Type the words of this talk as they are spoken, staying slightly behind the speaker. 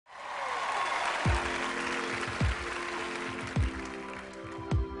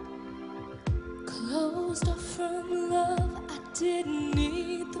closed off from love. I didn't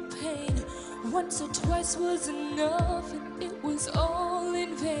need the pain. Once or twice was enough, and it was all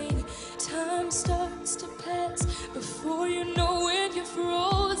in vain. Time starts to pass before you know it, you're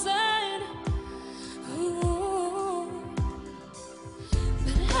frozen. Ooh.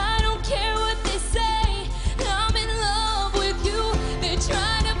 But I don't care what they say, I'm in love with you. They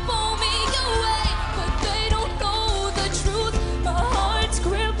try to pull me away, but they don't know the truth. My heart's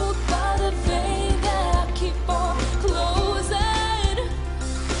crippled by the vein that I keep on closing.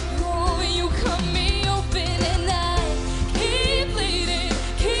 Oh, you cut me open and I keep bleeding,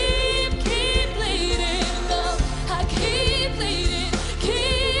 keep bleeding, love. I keep bleeding,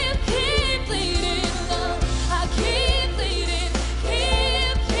 keep bleeding, love. I keep bleeding,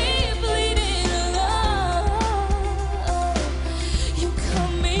 keep bleeding, love. You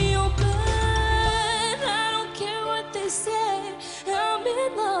cut me open, I don't care what they say, I'm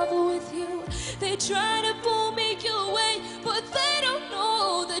in love with you. They try to pull me away, but they don't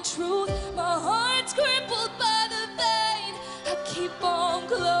know the truth. My heart's crippled by the vein I keep on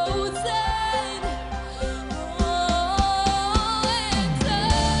closing.